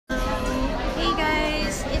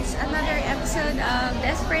is another episode of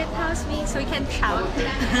Desperate Housemates. So we can shout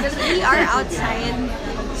because we are outside.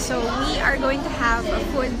 So we are going to have a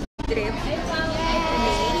food trip today.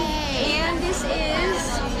 And this is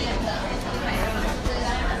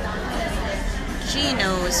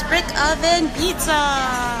Gino's Brick Oven Pizza.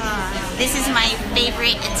 This is my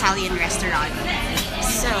favorite Italian restaurant.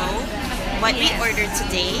 So, what we ordered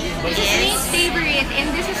today my is favorite,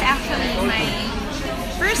 and this is actually my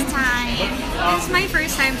first time. This is my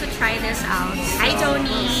first time to try this out. Hi,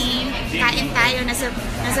 Tony. Kain tayo.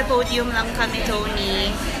 Nasa podium lang kami,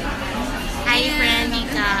 Tony. Hi, friend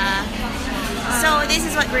Mika. So, this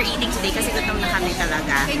is what we're eating today kasi gutom na kami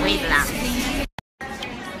talaga. Wait lang.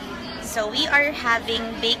 So, we are having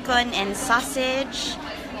bacon and sausage.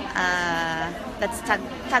 That's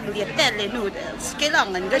tagliatelle noodles.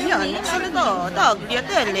 Kailangan ganyan. Ano to?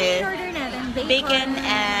 Tagliatelle. Bacon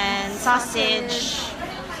and sausage.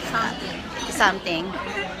 Something.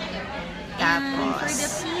 And for Tapos, the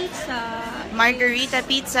pizza, margarita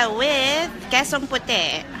pizza with quesong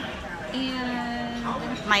puti. and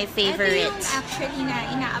My favorite. ito yung actually na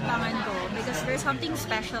inaabangan ko because there's something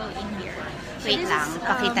special in here. So Wait this lang, is,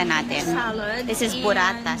 pakita natin. Salad. This is and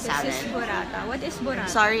burrata salad. This is burrata. What is burrata?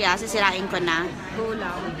 Sorry sisirain ko na. Go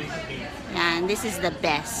lang. Yan, this is the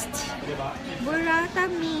best. Burrata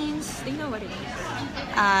means, do you know what it is?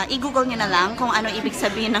 I-google nyo na lang kung ano ibig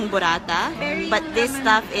sabihin ng burrata. Pero But yung this naman-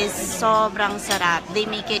 stuff is sobrang sarap. They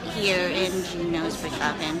make it here in Gino's Brick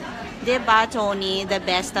Oven. Diba, Tony? The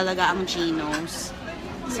best talaga ang Gino's.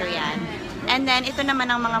 So, yan. And then, ito naman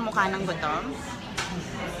ang mga mukha ng gutom.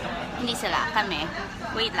 Hindi sila, kami.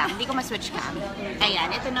 Wait lang, hindi ko ma-switch cam. Ayan,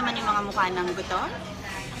 ito naman yung mga mukha ng gutom.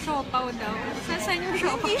 Siopaw daw. Saan yung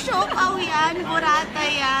siopaw? Hindi siopaw yan, burrata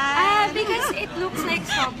yan. Because it looks like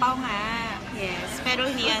siopaw nga. Yes, pero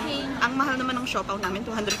hindi yan. Okay. Ang mahal naman ng siopaw namin,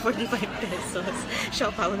 245 pesos.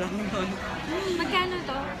 Siopaw lang yun. Magkano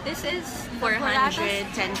to? This is 410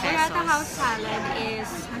 pesos. Burrata house salad is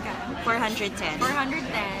magkano? 410.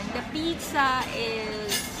 410. The pizza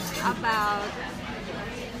is about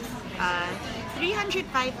 305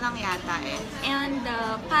 lang yata eh. and the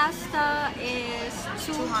pasta is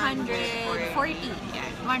 240. Yeah.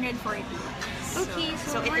 140. Okay,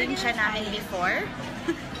 So ito yung siya namin before.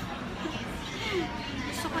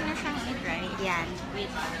 gusto ko na siyang i-try. Yan. Wait.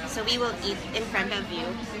 So we will eat in front of you.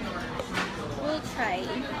 We'll try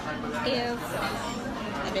if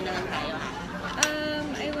Sabi na lang tayo ha.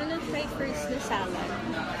 I wanna try first the salad.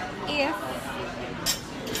 If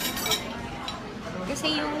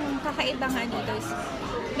kasi yung kakaiba nga dito is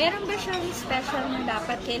meron ba siyang special na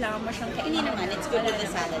dapat kailangan mo siyang kainin? Hindi naman. It's good with the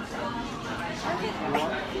salad.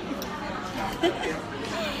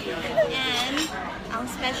 And ang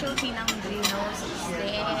specialty ng Gino's is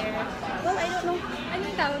there. Well, I don't know.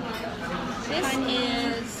 Anong tawag dito? This Honey.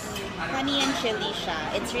 is Honey and chili siya.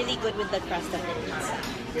 It's really good with the crust of the pizza.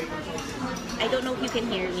 I don't know if you can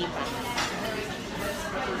hear me, but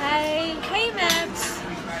Hi! Hi, Max!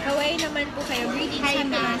 Hawaii naman po kayo. Greetings Hi, sa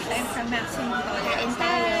Max. I'm from Max and Tola. Kain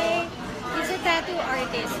tayo. Hi! He's a tattoo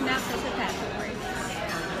artist. Max is a tattoo artist.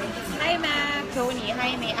 Hi, Max! Tony,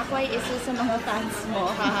 hi May. Ako ay isa sa mga fans mo.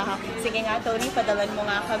 Sige nga, Tony, padalan mo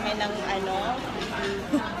nga kami ng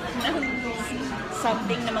ng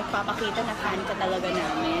something na magpapakita na fan ka talaga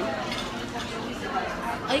namin.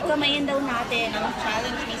 Ay, kamayin daw natin ang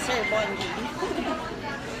challenge ni Sir Bondi.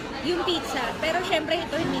 Yung pizza. Pero syempre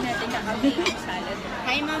ito hindi natin nakamay yung salad.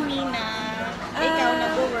 Hi, Mamina. Ikaw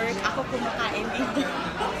nag-work. Ako kumakain eh.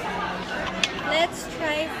 Let's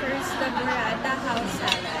try first the burrata house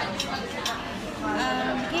salad.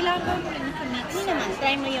 Kailangan ba mo na nakamix? Hindi naman,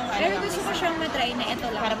 try mo yung Pero gusto ko siyang matry na ito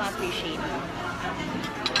lang. para ma-appreciate.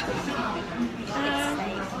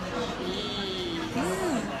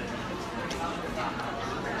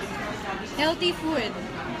 Healthy food.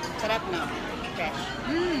 Sarap na. Fresh.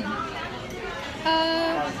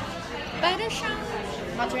 Para siyang,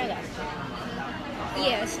 Mozzarella.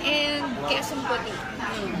 yes, and kesong puti.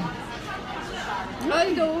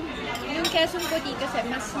 Although, yung kesong puti kasi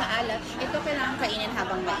mas maalat. Ito kailangan kainin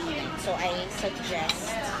habang mainit. So, I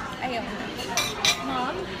suggest, Ayaw.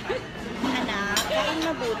 Mom? anak, parang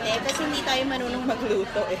mabuti kasi hindi tayo marunong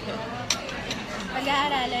magluto eh.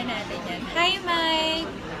 Pag-aaralan natin yan. Hi, Mike!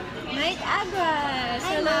 Mike Aguas!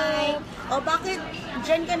 Hi, Mike! O bakit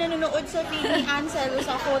dyan ka nanonood sa TV Anselus?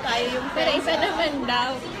 Ako tayo yung Pero friends. iba naman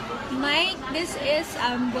daw. Mike, this is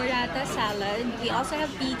burrata salad. We also have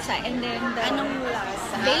pizza and then the Anong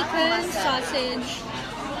lasa? bacon, Masa. sausage.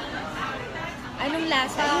 Anong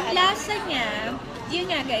lasa? Yung lasa niya, yun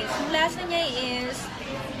nga guys, yung lasa niya is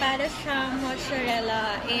para siyang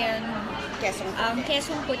mozzarella and Kesong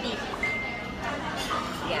kesong puti.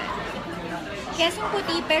 Yan. Kesong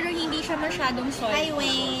puti pero hindi siya masyadong Hi, salty.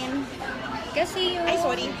 Wayne. Kasi yung... Ay,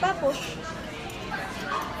 sorry. Papush.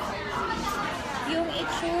 Yung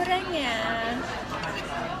itsura niya...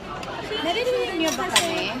 Naririnig niyo ba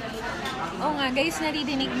kami? Oo nga, guys,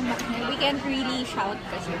 naridinig niyo ba kami? We can't really shout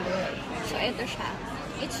kasi. So, ito siya.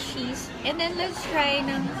 It's cheese. And then, let's try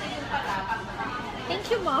ng... Thank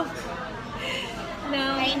you, Mom.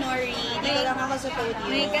 Now, Hi, Nori. Dito lang ako sa podium.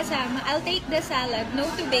 may kasama. I'll take the salad. No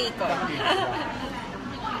to bacon.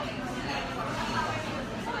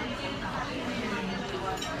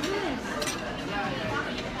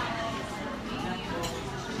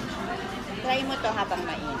 Try mo to habang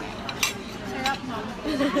mainit. Sarap, Mom.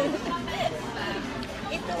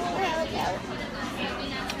 Ito, help.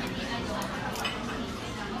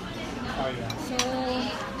 So,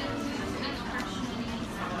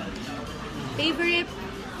 favorite,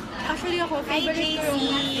 actually ako, favorite Hi, ko yung,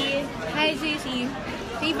 JC. Hi, JC.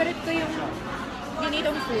 Favorite ko yung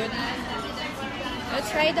ganitong food. Let's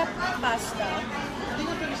try the pasta.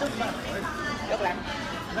 Joke lang.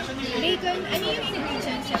 Bacon, ano yung ingredients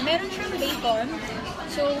niya? Meron siyang bacon,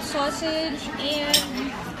 so sausage, and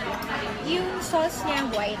yung sauce niya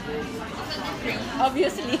white.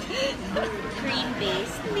 Obviously.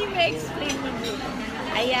 Cream-based. Hindi ma-explain mabuti.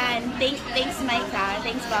 Ayan. Thanks, Micah.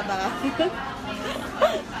 Thanks, Baba.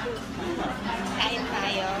 Kain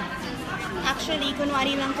tayo. Actually,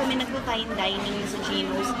 kunwari lang kami nagpo-fine dining sa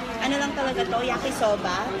Gino's. Ano lang talaga to?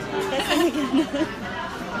 Yakisoba. Kasi gano'n.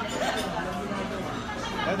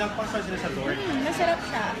 Nagpang sila sa door. Masarap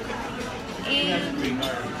siya. And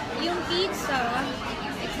yung pizza,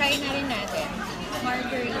 try na rin natin.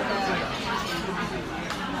 Margarita.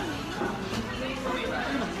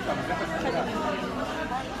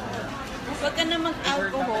 Huwag ka na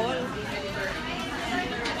mag-alcohol.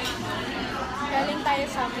 Galing tayo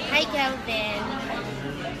sa Hi, Kelvin.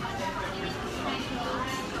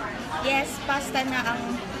 Yes, pasta na ang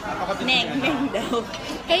neng daw.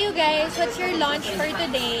 Kayo guys, what's your lunch for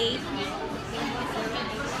today?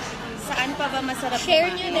 Saan pa ba masarap Share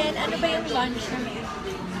kumain? nyo din, ano ba yung lunch namin?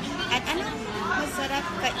 At ano masarap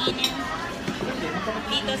kainin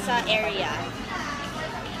dito sa area?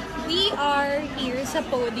 We are here sa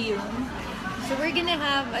podium. So we're gonna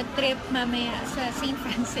have a trip mamaya sa St.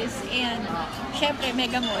 Francis and syempre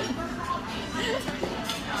Mega Mall.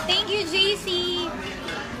 Thank you, JC!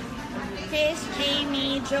 Chris,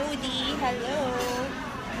 Jamie, Jody, hello.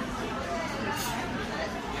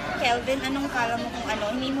 Kelvin, anong kala mo kung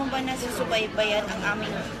ano? Hindi mo ba nasusubaybayan ang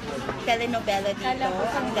aming telenovela dito, Kala ko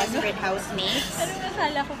ang kung Desperate Housemates? Ano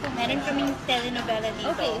nakala ko kung... Meron kaming telenovela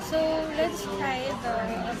dito. Okay, so let's try the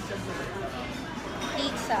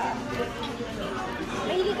pizza.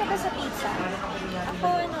 Mahilig ka ba sa pizza? Ako,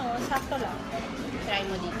 sakto lang. Try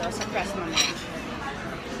mo dito sa crust mamaya.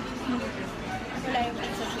 Wala yung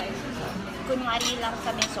pizza slices. Kunwari lang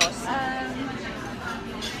kami sauce.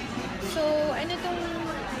 So, ano tong...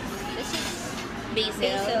 This is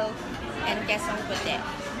Basil, and kesong puti.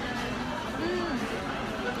 Mm.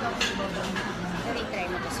 Try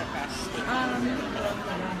mo to sa crust.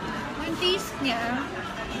 Yung taste niya,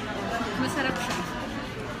 masarap siya.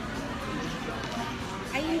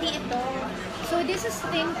 Ay, hindi ito. So, this is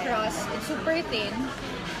thin crust. It's super thin.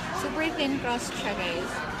 Super thin crust siya,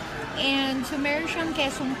 guys. And so, meron siyang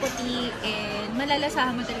kesong puti and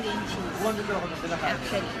malalasahan mo talaga yung cheese.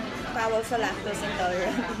 Actually. Bawal sa lactose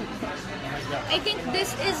intolerant. I think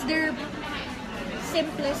this is their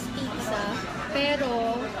simplest pizza.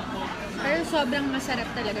 Pero sobrang masarap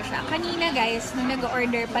talaga siya. Kanina, guys, nung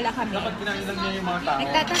nag-order pala kami, Dapat kinainan niya yung mga tao.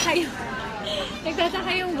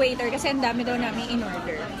 nagtataka yung waiter kasi ang dami daw namin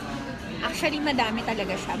in-order. Actually, madami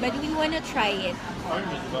talaga siya. But we wanna try it.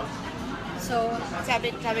 So,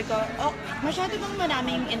 Sabi ko, oh, masyado bang marami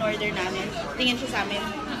yung in-order namin? Tingin siya sa amin.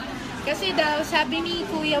 kasi daw, sabi ni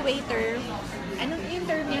Kuya Waiter, anong yung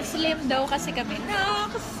term niya? Slim daw kasi kami.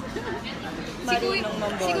 Naks! Marunong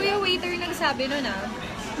mambola. Si Kuya Waiter nagsabi nun ah.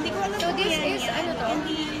 Hindi ko alam So, kung this yan is, yan. ano to?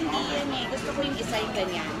 Hindi yan eh. Gusto ko yung isa yung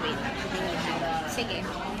ganyan. Wait, Sige.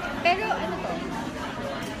 Pero ano to?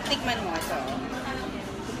 tikman mo ito.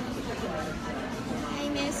 Hi,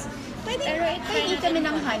 miss. Pwede, Pero pwede kami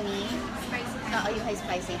ng honey. Oo, yung high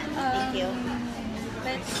spicy honey. Thank you.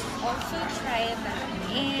 Let's also try that.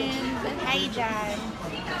 And, Hi, Jan.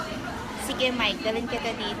 Sige, Mike. Dalhin kita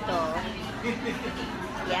dito.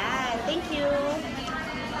 Yan. Thank you.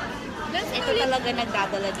 let's Ito ulit. talaga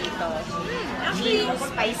nagdadala dito. Actually, Gino's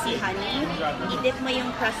spicy honey. I-dip mo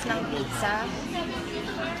yung crust ng pizza.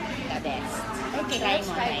 The best. okay, Try let's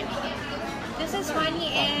mo. try it. This is honey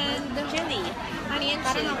and Chili. honey and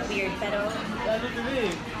Parang chili. ang weird, pero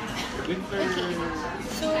Winter. Okay.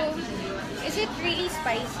 So, is it really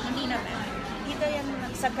spicy? Hindi naman. Dito yan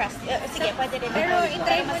sa crust. Sige, pwede rin. Pero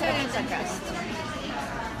itry mo na Masarap rin sa crust.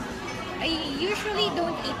 I usually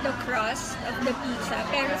don't eat the crust of the pizza,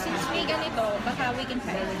 pero since may ganito, baka we can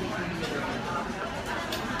try it.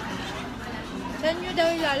 Saan nyo daw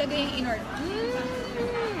ilalagay yung in-order?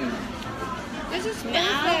 This is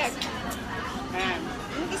perfect.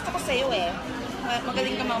 Yung gusto ko sa'yo eh.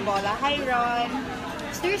 Magaling ka mga bola. Hi, Ron.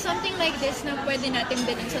 Is there something like this na pwede natin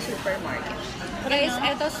bilhin sa supermarket? Guys,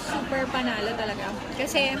 eto super panalo talaga.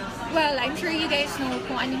 Kasi, well, I'm sure you guys know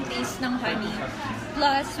kung anong taste ng honey.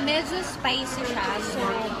 Plus, medyo spicy siya. So,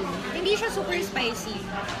 hindi siya super spicy.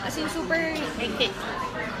 As in, super... Higpit.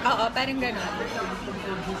 Oo, parang gano'n.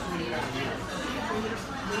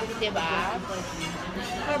 Diba?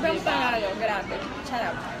 Sobrang panalo. Grabe.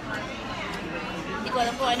 Sarap. Hindi ko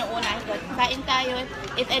alam kung ano unahin ko. Kain tayo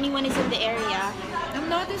if anyone is in the area. I'm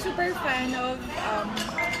not a super fan of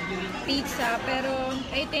pizza, pero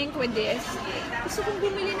I think with this, gusto kong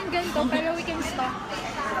bumili ng ganito, pero we can stock.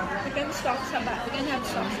 We can stock sa bahay. We can have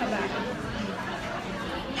stock sa bahay.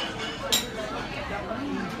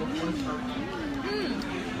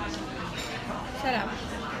 Sarap.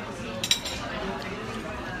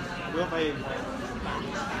 Yung kay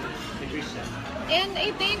Christian. And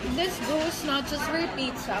I think this goes not just for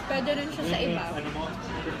pizza, pwede rin siya sa iba. Ano mo?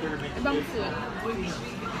 Prefer make Ibang food.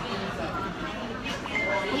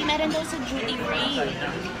 Uy, meron daw sa duty free.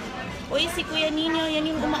 Uy, si Kuya Nino, yan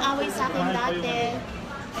yung umaaway sa akin dati.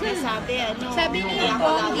 Sabi, ano, Sabi ni hindi ako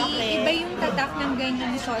Bonnie, lalaki. iba yung tatak ng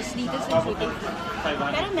ganyan sauce dito sa duty free.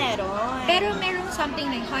 500. Pero meron. Pero merong something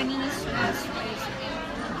like honey spice.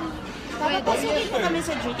 Papapasukin po kami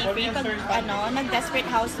sa duty free pag nag-Desperate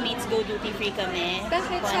Housemates go duty free kami.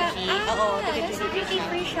 Bakit siya? Bonji. Oo, nasa duty free duty siya.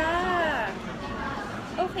 free siya.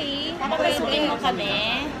 Okay. Papapasukin mo kami.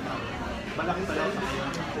 Malaki pala.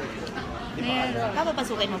 Meron.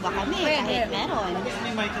 Papapasukin mo ba kami Pwede. kahit meron? Tapos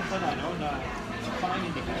may mic pa na, ano, na pang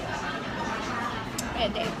hindi ka.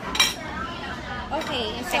 Pwede.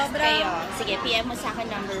 Okay. Text kayo. Sobrang... Sige, PM mo sa akin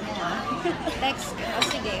number mo. Text ko. Oh,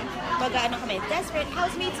 sige. Pag ano kami, Desperate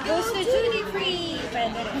Housemates Goes to duty free.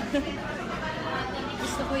 Pwede rin.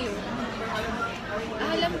 Gusto ko yun.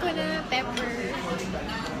 Alam ko na pepper.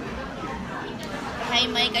 Hi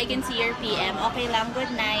Mike, I can see your PM. Okay lang,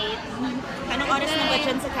 good night. Anong oras na ba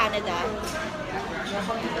dyan sa Canada?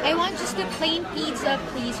 I want just a plain pizza,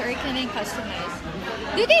 please, or can I customize?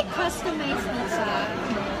 Do they customize pizza?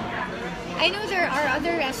 I know there are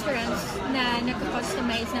other restaurants na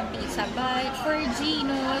nagka-customize ng pizza, but for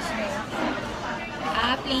Gino's, no.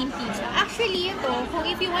 Plain pizza. Actually, ito, kung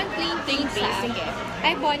if you want plain pizza, sige.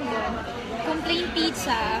 ay Bonbon, kung plain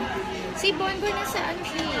pizza, si Bonbon nasa ano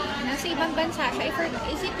siya, nasa ibang bansa siya. I forgot,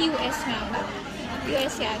 is it US nga ba?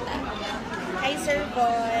 US yata. Hi Sir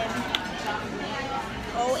Bon.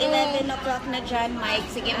 Oh, 11 o'clock na dyan, Mike.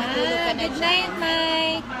 Sige, matulog ka na Good dyan. night,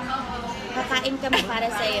 Mike. Kakain kami para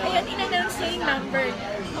sa'yo. Ayan, in-announce na yung number.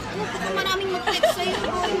 Baka maraming mag-text sa'yo,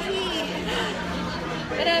 Bonji.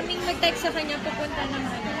 Maraming mag-text sa kanya pupunta ng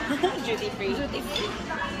ano, Duty free. duty free.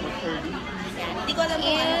 Yan. Hindi ko alam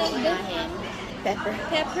kung ano And- unahin. Pepper.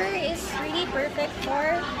 Pepper is really perfect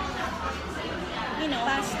for... You know,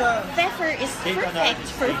 Pasta. pepper is perfect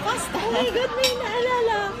for pasta. Oh my God, may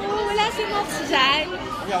naalala ko. Wala si Mox dyan.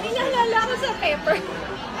 May naalala ko sa pepper.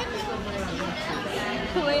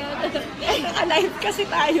 Naka-live kasi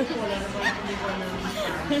tayo.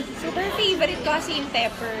 Super favorite ko kasi yung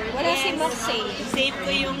pepper. Wala si Yes. Mox eh. Save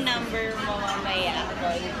ko yung number mo mamaya.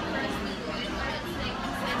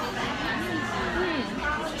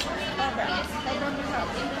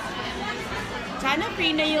 Sana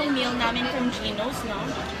free na yung meal namin from Gino's, no?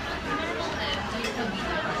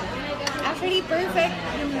 Actually, perfect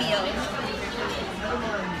yung meal.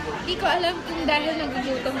 Hindi ko alam kung dahil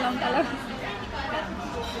nagugutom lang talaga.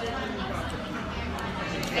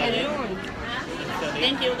 Ayun.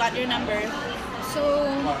 Thank you, got your number. So,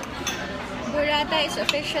 burrata is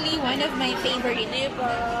officially one of my favorite.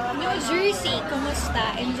 New Jersey,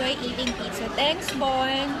 kumusta? Enjoy eating pizza. Thanks,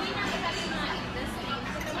 Bon.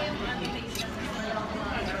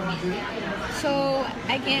 So,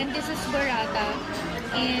 again, this is burrata.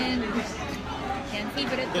 And, yan,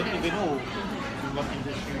 favorite ko Don't na. even know what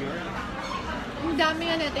industry you're in. Ang dami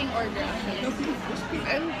na nating order.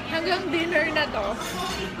 Hanggang dinner na to.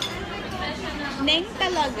 Neng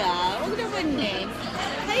talaga? Huwag naman Neng.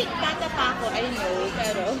 Kahit bata pa ako, I know,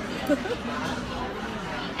 pero...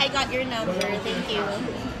 I got your number, thank you.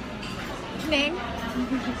 Neng.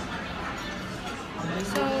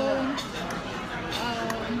 So,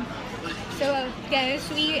 So guys,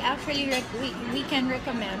 we actually we can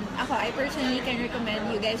recommend. I personally can recommend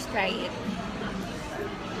you guys try it.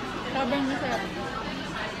 Sobrang masarap.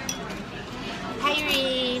 Hi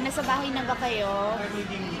Ray! Nasa bahay na ba kayo?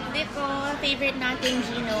 Dito, favorite natin,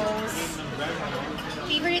 Gino's.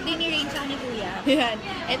 Favorite din ni Rain sa ni Kuya. Yan.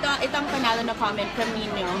 Ito ang panalo na comment from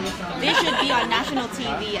Nino. They should be on national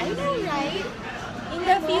TV. I know, right? In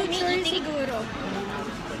the future siguro.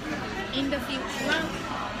 In the future.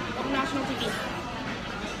 On national TV.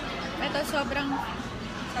 Ito sobrang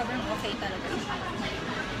okay talaga.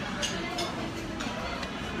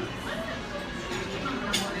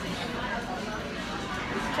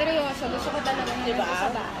 Seryoso, gusto ko talaga na Diba? sa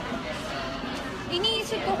bahay.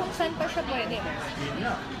 Iniisip ko kung saan pa siya pwede. Yun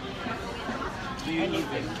nga. Do you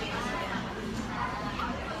live in?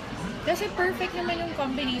 Kasi perfect naman yung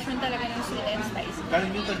combination talaga ng sweet and spicy.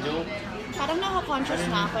 Kanin yung joke. Parang naka-conscious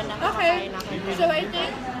na ako na Okay, kakakain ako. so I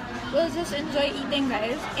think we'll just enjoy eating,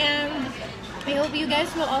 guys. And I hope you guys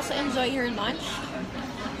will also enjoy your lunch.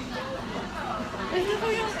 Gusto ko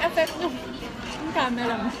yung effect ng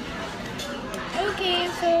camera mo. Okay,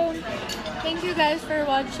 so thank you guys for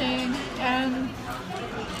watching. And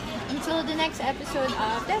until the next episode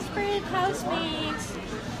of Desperate Housemates.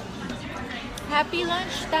 Happy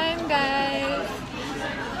lunchtime, guys!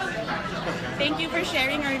 Thank you for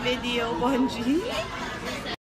sharing our video, Bonji.